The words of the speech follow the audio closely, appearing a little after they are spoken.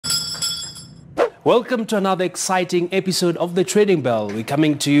Welcome to another exciting episode of The Trading Bell. We're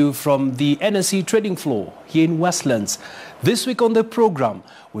coming to you from the NSE trading floor here in Westlands. This week on the program,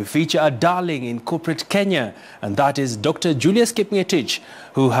 we feature a darling in corporate Kenya, and that is Dr. Julius Kipng'etich,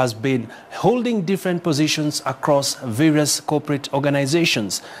 who has been holding different positions across various corporate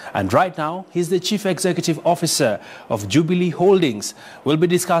organizations. And right now, he's the Chief Executive Officer of Jubilee Holdings. We'll be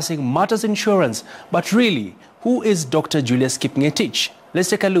discussing matters insurance, but really, who is Dr. Julius Kipng'etich?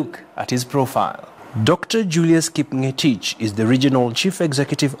 Let's take a look at his profile. Dr. Julius Kipng'etich is the Regional Chief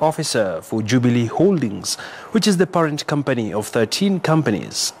Executive Officer for Jubilee Holdings, which is the parent company of 13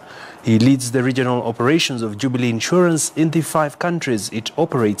 companies. He leads the regional operations of Jubilee Insurance in the 5 countries it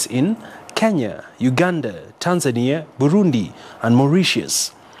operates in: Kenya, Uganda, Tanzania, Burundi, and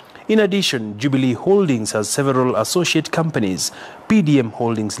Mauritius. In addition, Jubilee Holdings has several associate companies: PDM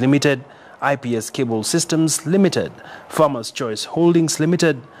Holdings Limited, IPS Cable Systems Limited, Farmers Choice Holdings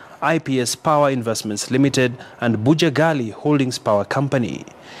Limited, IPS Power Investments Limited, and Bujagali Holdings Power Company.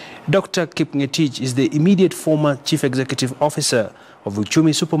 Dr. Kipng'etich is the immediate former Chief Executive Officer of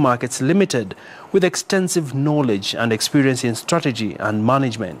Uchumi Supermarkets Limited, with extensive knowledge and experience in strategy and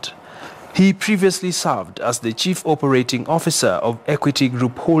management. He previously served as the Chief Operating Officer of Equity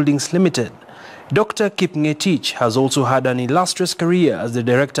Group Holdings Limited. Dr. Kipng'etich has also had an illustrious career as the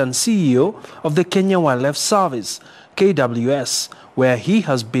Director and CEO of the Kenya Wildlife Service, KWS, where he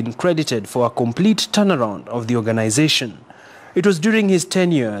has been credited for a complete turnaround of the organization. It was during his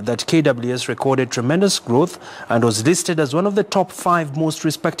tenure that KWS recorded tremendous growth and was listed as one of the top 5 most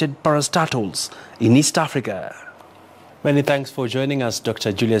respected parastatals in East Africa. Many thanks for joining us,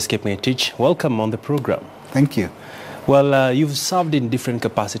 Dr. Julius Kipng'etich. Welcome on the program. Thank you. Well, you've served in different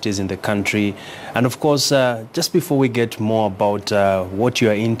capacities in the country. And of course, just before we get more about what you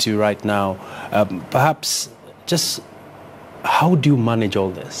are into right now, perhaps just how do you manage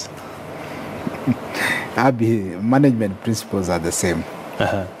all this? Management principles are the same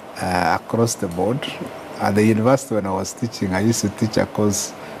across the board. At the university when I was teaching, I used to teach a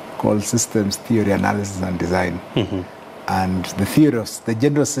course called Systems Theory, Analysis and Design. And the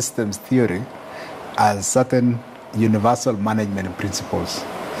general systems theory has certain universal management principles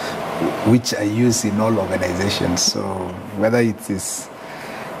which are used in all organizations. So whether it is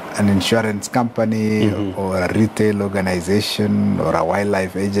an insurance company or a retail organization or a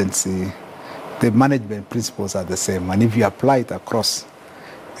wildlife agency, the management principles are the same. And if you apply it across,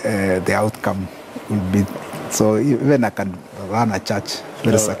 the outcome will be. So even I can run a church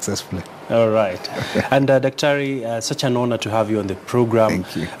very successfully. All right. And Dr. Such an honor to have you on the program.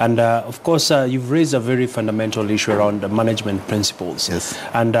 Thank you. And of course, you've raised a very fundamental issue around the management principles. Yes.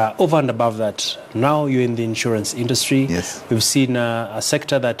 And over and above that, now you're in the insurance industry. Yes. We've seen a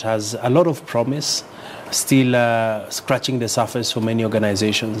sector that has a lot of promise, still scratching the surface for many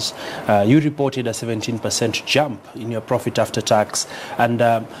organizations. You reported a 17% jump in your profit after tax. And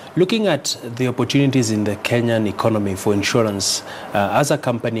looking at the opportunities in the Kenyan economy for insurance, as a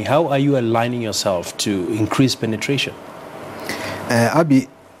company, how are you aligning yourself to increase penetration? Abi,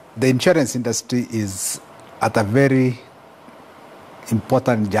 the insurance industry is at a very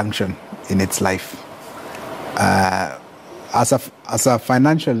important junction in its life. As a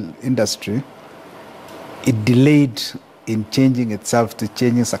financial industry, it delayed in changing itself to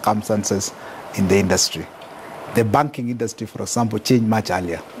changing circumstances in the industry. The banking industry, for example, changed much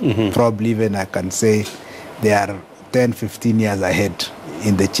earlier. Probably even I can say they are 10, 15 years ahead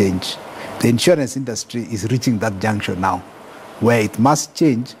in the change. The insurance industry is reaching that junction now where it must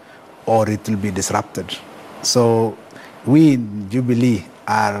change or it will be disrupted. So we in Jubilee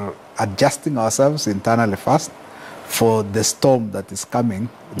are adjusting ourselves internally first for the storm that is coming,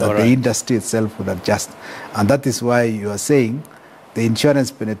 that the industry itself would adjust. And that is why you are saying the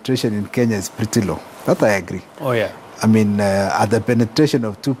insurance penetration in Kenya is pretty low. That I agree. Oh, yeah. I mean, at the penetration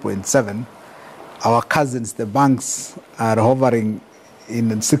of 2.7, our cousins, the banks, are hovering in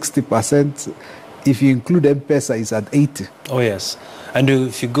 60%. If you include M-Pesa, it's at 80. Oh, yes. And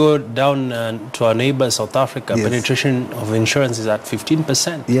if you go down to our neighbor, South Africa, penetration of insurance is at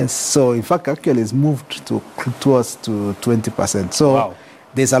 15%. Yes. So, in fact, actually, it's moved towards to 20%. So,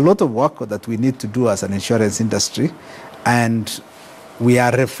 there's a lot of work that we need to do as an insurance industry. And we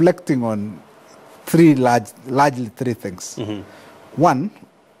are reflecting on largely three things. One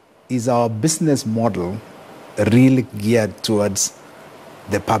is our business model really geared towards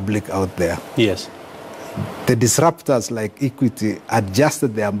the public out there. Yes. The disruptors like Equity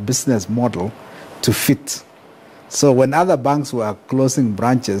adjusted their business model to fit. So when other banks were closing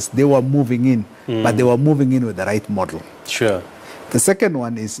branches, they were moving in, but they were moving in with the right model. Sure. The second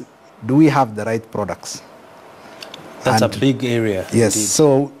one is, do we have the right products? That's a big area. Yes. Indeed.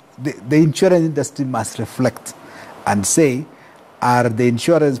 So the insurance industry must reflect and say, are the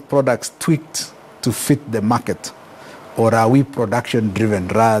insurance products tweaked to fit the market, or are we production driven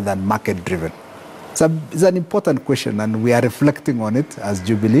rather than market driven? It's an important question, and we are reflecting on it as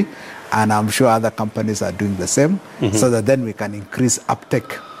Jubilee, and I'm sure other companies are doing the same, so that then we can increase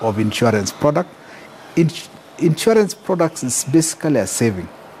uptake of insurance product. Insurance products is basically a saving.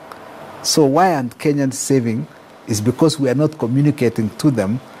 So why aren't Kenyans saving is because we are not communicating to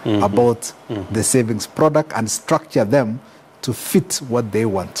them about the savings product and structure them to fit what they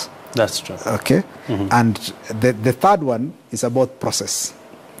want. That's true. Okay? And the third one is about process.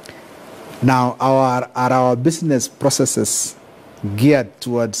 Now, are our business processes geared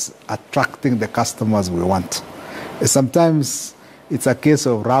towards attracting the customers we want? Sometimes it's a case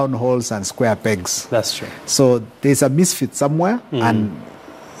of round holes and square pegs. That's true. So there's a misfit somewhere, and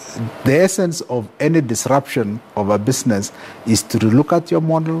the essence of any disruption of a business is to relook at your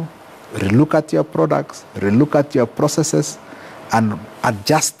model, relook at your products, relook at your processes, and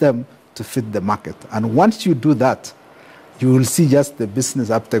adjust them to fit the market. And once you do that, you will see just the business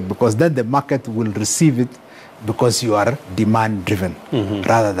uptake, because then the market will receive it because you are demand driven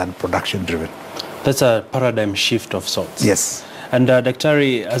rather than production driven. That's a paradigm shift of sorts. Yes. And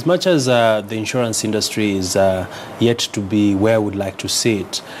Daktari, as much as the insurance industry is yet to be where we'd like to see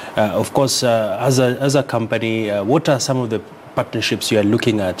it, of course, as a company, what are some of the partnerships you are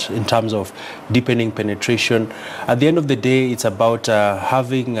looking at in terms of deepening penetration? At the end of the day, it's about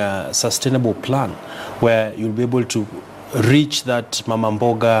having a sustainable plan where you'll be able to reach that Mama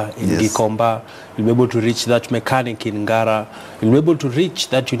Mboga in Gikomba, you'll be able to reach that mechanic in Ngara, you'll be able to reach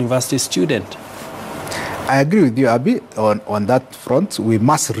that university student. I agree with you, Abi, on that front. We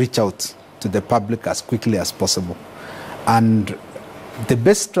must reach out to the public as quickly as possible. And the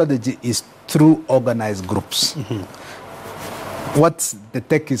best strategy is through organized groups. What the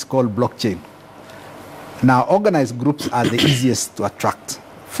tech is called blockchain. Now, organized groups are the easiest to attract.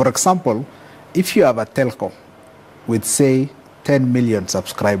 For example, if you have a telco with, say, 10 million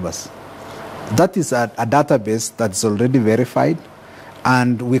subscribers, that is a database that's already verified,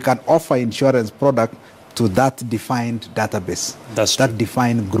 and we can offer insurance product to that defined database, that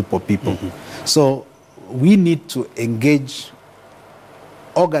defined group of people. So we need to engage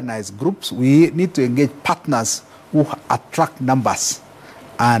organized groups. We need to engage partners who attract numbers,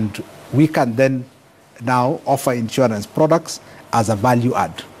 and we can then now offer insurance products as a value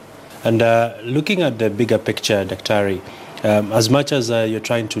add. And looking at the bigger picture, Daktari, as much as you're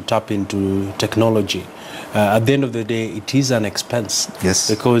trying to tap into technology, at the end of the day, it is an expense. Yes.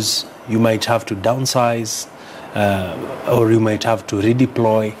 Because you might have to downsize, or you might have to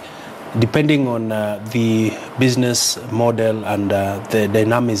redeploy, depending on the business model and the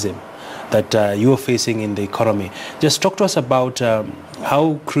dynamism that you're facing in the economy. Just talk to us about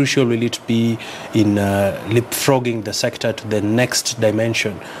how crucial will it be in leapfrogging the sector to the next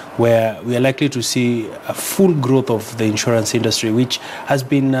dimension, where we are likely to see a full growth of the insurance industry, which has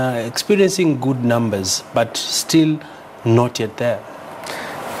been experiencing good numbers, but still not yet there.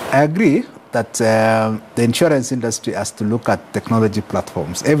 I agree that the insurance industry has to look at technology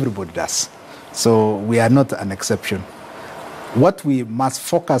platforms. Everybody does. So we are not an exception. What we must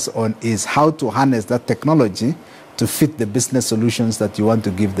focus on is how to harness that technology to fit the business solutions that you want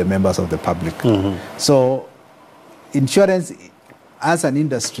to give the members of the public. So insurance as an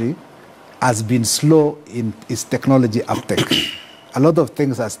industry has been slow in its technology uptake. A lot of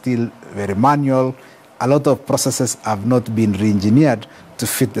things are still very manual. A lot of processes have not been re-engineered to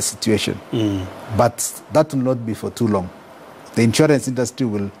fit the situation. But that will not be for too long. The insurance industry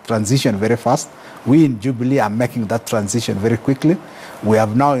will transition very fast. We in Jubilee are making that transition very quickly. We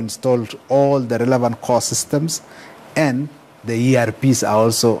have now installed all the relevant core systems, and the ERPs are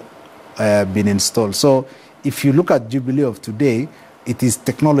also been installed. So if you look at Jubilee of today, it is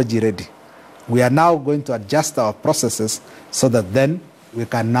technology ready. We are now going to adjust our processes so that then we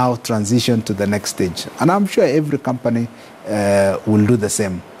can now transition to the next stage. And I'm sure every company will do the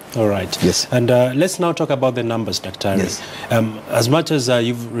same. All right. Yes. And let's now talk about the numbers, Dr. Yes. As much as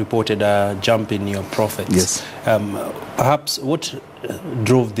you've reported a jump in your profits, yes. Perhaps what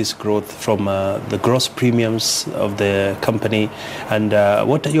drove this growth from the gross premiums of the company, and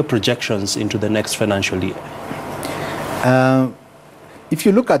what are your projections into the next financial year? If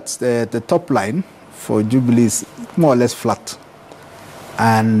you look at the top line for Jubilee, is more or less flat.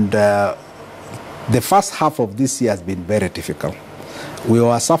 And the first half of this year has been very difficult. We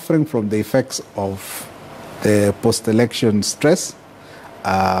were suffering from the effects of the post-election stress,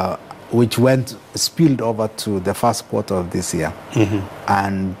 which spilled over to the first quarter of this year.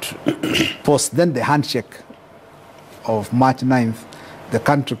 And post then the handshake of March 9th, the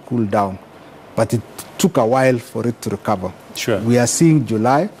country cooled down, but it took a while for it to recover. Sure. We are seeing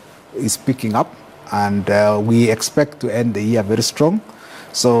July is picking up, and we expect to end the year very strong.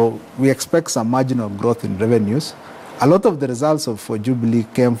 So we expect some marginal growth in revenues. A lot of the results for Jubilee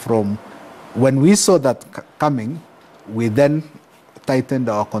came from when we saw that coming, we then tightened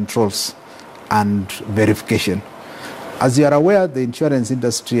our controls and verification. As you are aware, the insurance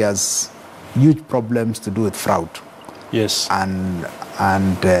industry has huge problems to do with fraud. Yes. And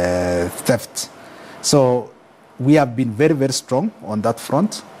theft. So we have been very, very strong on that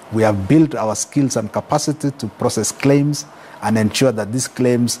front. We have built our skills and capacity to process claims and ensure that these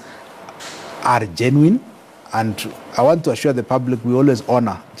claims are genuine. And I want to assure the public we always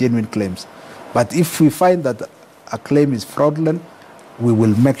honor genuine claims. But if we find that a claim is fraudulent, we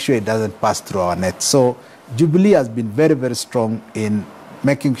will make sure it doesn't pass through our net. So Jubilee has been very, very strong in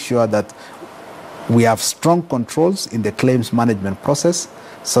making sure that we have strong controls in the claims management process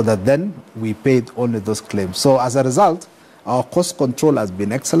so that then we paid only those claims. So as a result, our cost control has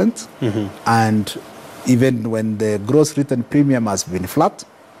been excellent. And even when the gross written premium has been flat,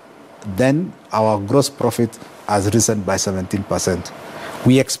 then our gross profit has risen by 17%.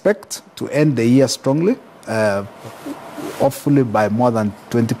 We expect to end the year strongly, hopefully by more than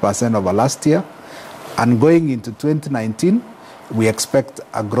 20% over last year. And going into 2019, we expect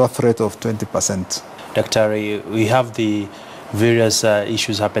a growth rate of 20%. Dr. we have the various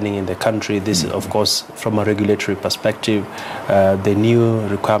issues happening in the country. This is, of course, from a regulatory perspective, the new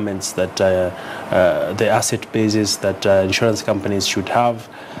requirements that the asset bases that insurance companies should have,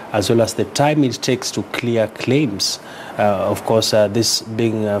 as well as the time it takes to clear claims. Of course, this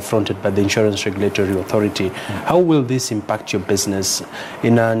being fronted by the Insurance Regulatory Authority. How will this impact your business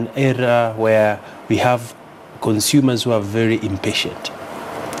in an era where we have consumers who are very impatient?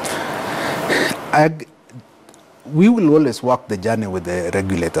 We will always walk the journey with the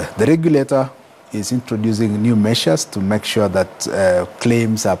regulator. The regulator is introducing new measures to make sure that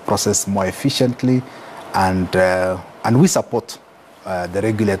claims are processed more efficiently, and we support the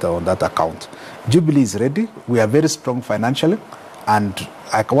regulator on that account. Jubilee is ready. We are very strong financially, and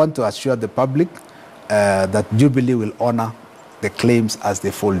I want to assure the public that Jubilee will honor the claims as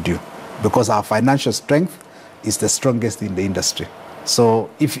they fall due, because our financial strength is the strongest in the industry. So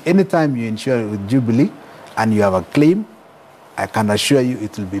if anytime you insure with Jubilee and you have a claim, I can assure you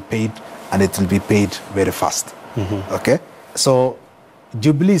it will be paid, and it will be paid very fast. Okay? So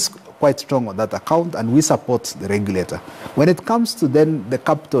Jubilee is quite strong on that account, and we support the regulator. When it comes to then the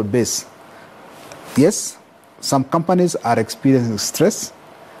capital base, yes, some companies are experiencing stress,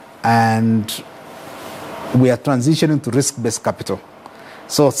 and we are transitioning to risk-based capital.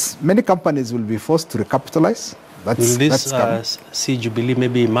 So many companies will be forced to recapitalize. Will this see Jubilee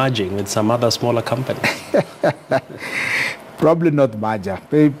maybe merging with some other smaller companies? Probably not merger,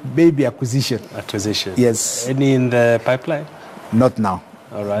 maybe acquisition. Acquisition. Yes. Any in the pipeline? Not now.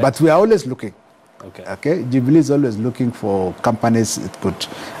 All right. But we are always looking. Okay. Okay. Jubilee is always looking for companies it could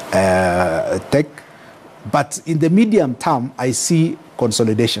take. But in the medium term, I see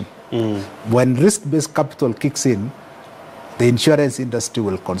consolidation. When risk-based capital kicks in, the insurance industry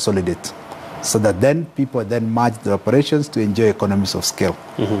will consolidate, so that then people then merge their operations to enjoy economies of scale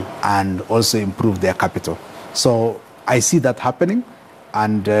and also improve their capital. So I see that happening,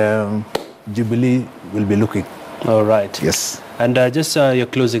 and Jubilee will be looking. All right. Yes. And just your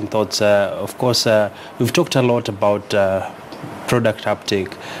closing thoughts. Of course, we've talked a lot about product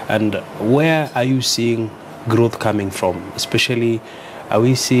uptake, and where are you seeing growth coming from? Especially, are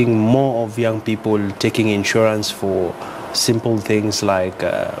we seeing more of young people taking insurance for simple things like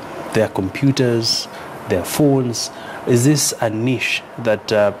their computers, their phones? Is this a niche that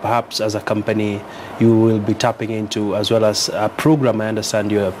perhaps as a company you will be tapping into, as well as a program I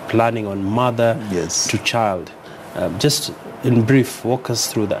understand you're planning on mother to child? Just in brief, walk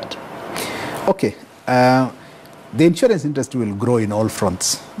us through that. Okay. The insurance industry will grow in all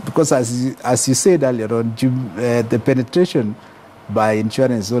fronts, because as you said earlier on, the penetration by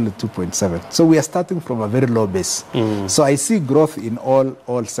insurance is only 2.7. So we are starting from a very low base. So I see growth in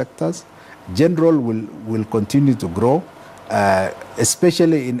all sectors. General will continue to grow,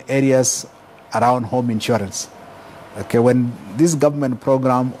 especially in areas around home insurance. Okay, when this government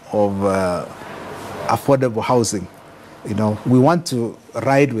program of affordable housing, we want to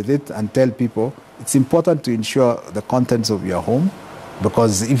ride with it and tell people it's important to insure the contents of your home,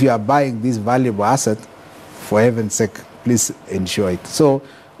 because if you are buying this valuable asset, for heaven's sake, please insure it. So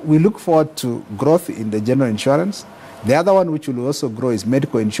we look forward to growth in the general insurance. The other one which will also grow is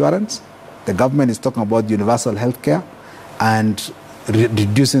medical insurance. The government is talking about universal health care and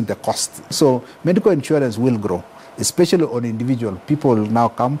reducing the cost. So medical insurance will grow, especially on individual. People will now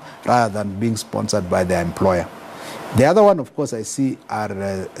come rather than being sponsored by their employer. The other one, of course, I see are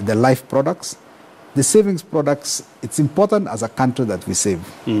the life products. The savings products, it's important as a country that we save.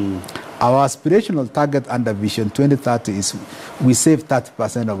 Our aspirational target under Vision 2030 is we save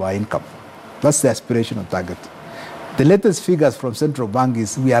 30% of our income. That's the aspirational target. The latest figures from Central Bank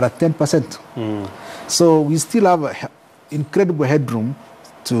is we are at 10%. So we still have incredible headroom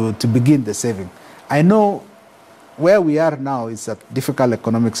to begin the saving. I know where we are now is a difficult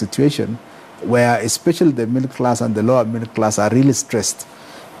economic situation where especially the middle class and the lower middle class are really stressed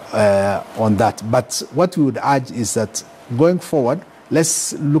on that. But what we would urge is that going forward,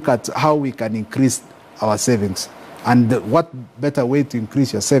 let's look at how we can increase our savings. And what better way to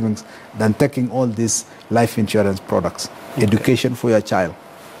increase your savings than taking all these life insurance products? Okay. Education for your child.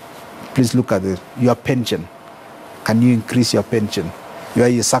 Please look at it. Your pension. Can you increase your pension? Where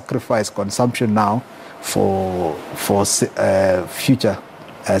you sacrifice consumption now for future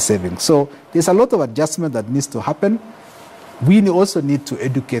savings. So there's a lot of adjustment that needs to happen. We also need to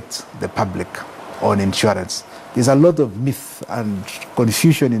educate the public on insurance. There's a lot of myth and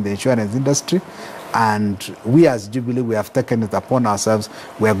confusion in the insurance industry, and we as Jubilee, we have taken it upon ourselves.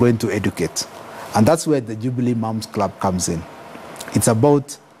 We are going to educate. And that's where the Jubilee Moms Club comes in. It's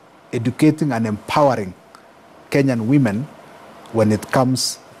about educating and empowering Kenyan women when it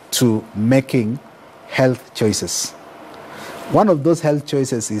comes to making health choices. One of those health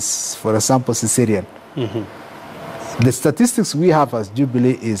choices is, for example, cesarean. The statistics we have as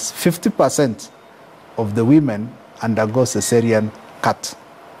Jubilee is 50% of the women undergo cesarean cut.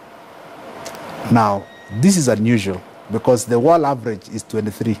 Now, this is unusual because the world average is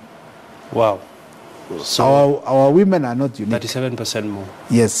 23. Wow. So our women are not unique. 37% more.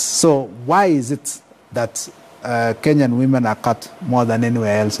 Yes. So why is it that Kenyan women are cut more than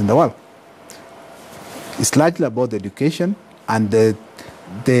anywhere else in the world? It's largely about education and the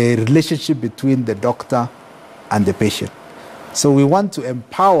relationship between the doctor and the patient. So we want to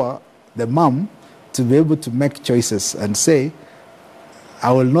empower the mom to be able to make choices and say,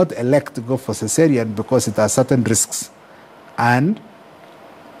 I will not elect to go for cesarean because it has certain risks. And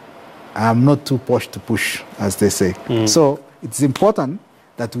I'm not too posh to push, as they say. So it's important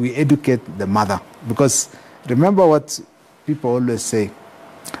that we educate the mother, because remember what people always say,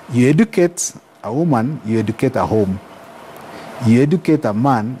 you educate a woman, you educate a home. You educate a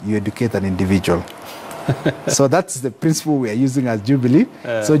man, you educate an individual. So that's the principle we are using as Jubilee.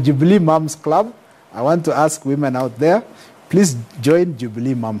 So Jubilee Moms Club, I want to ask women out there, please join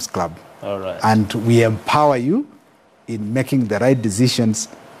Jubilee Moms Club. All right. And we empower you in making the right decisions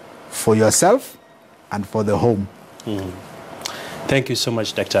for yourself and for the home. Thank you so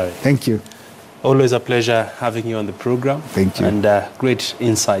much, Dr. Thank you. Always a pleasure having you on the program. Thank you. And great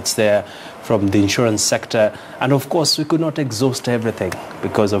insights there from the insurance sector. And of course, we could not exhaust everything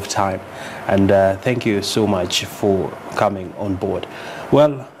because of time. And thank you so much for coming on board.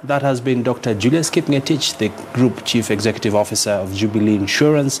 Well, that has been Dr. Julius Kipng'etich, the Group Chief Executive Officer of Jubilee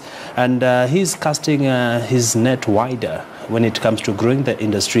Insurance. And he's casting his net wider when it comes to growing the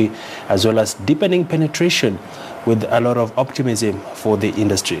industry, as well as deepening penetration with a lot of optimism for the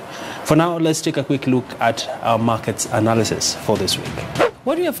industry. For now, let's take a quick look at our markets analysis for this week.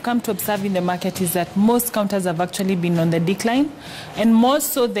 What we have come to observe in the market is that most counters have actually been on the decline, and more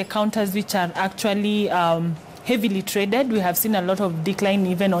so the counters which are actually heavily traded. We have seen a lot of decline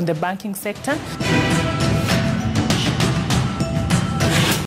even on the banking sector.